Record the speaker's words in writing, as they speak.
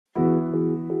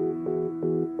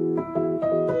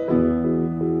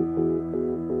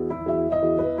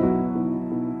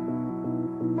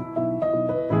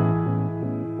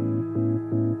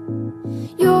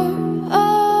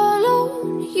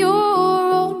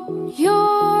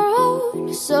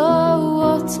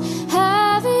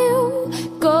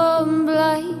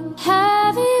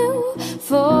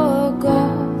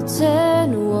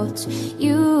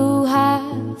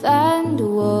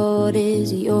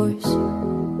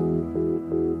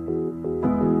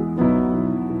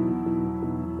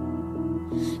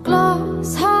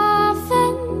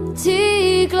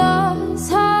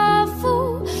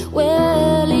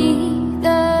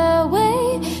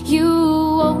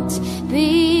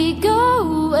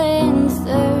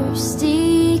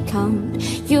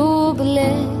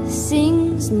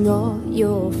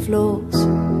your flaws.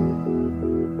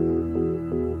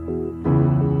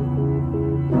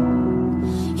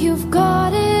 You've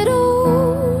got it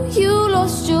all, you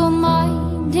lost your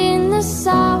mind in the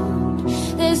sound.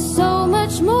 There's so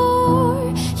much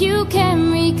more, you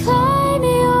can reclaim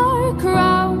your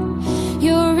crown.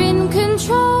 You're in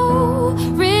control,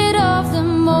 rid of the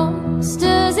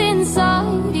monsters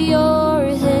inside your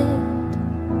head.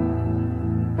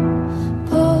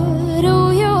 Put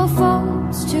all your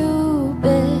faults to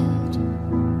bed.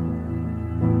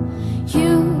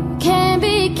 You can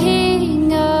be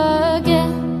king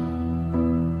again.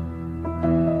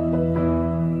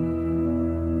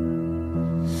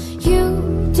 You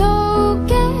don't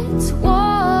get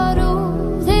what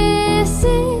all this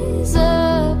is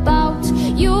about.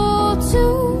 You're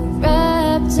too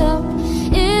wrapped up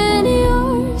in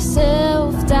your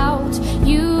self-doubt.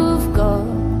 You've got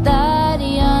that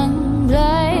young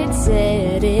blood,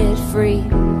 set it free.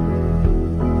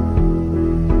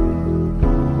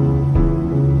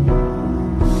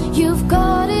 You've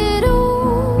got it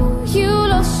all, you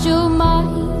lost your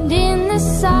mind in the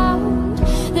sound.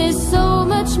 There's so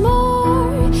much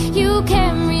more, you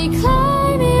can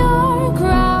reclaim your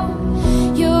crown.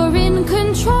 You're in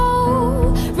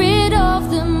control, rid of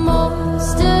the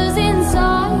monsters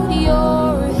inside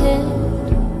your head.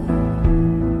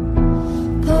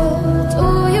 Put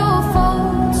all your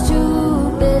faults to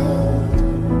bed.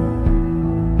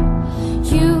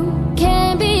 You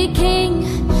can be king,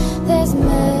 there's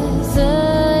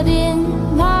method in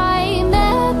my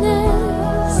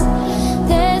madness.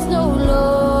 There's no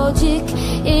logic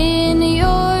in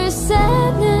your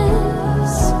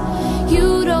sadness.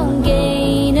 You don't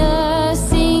gain a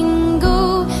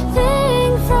single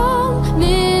thing from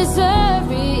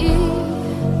misery.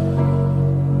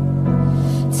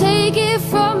 Take it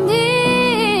from me.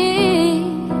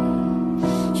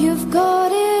 You've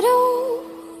got it all,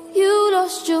 you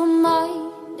lost your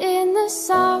mind in the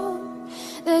sound.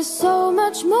 There's so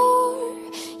much more,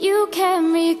 you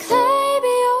can reclaim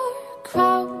your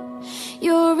crown.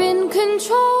 You're in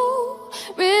control,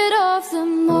 rid of the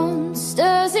monsters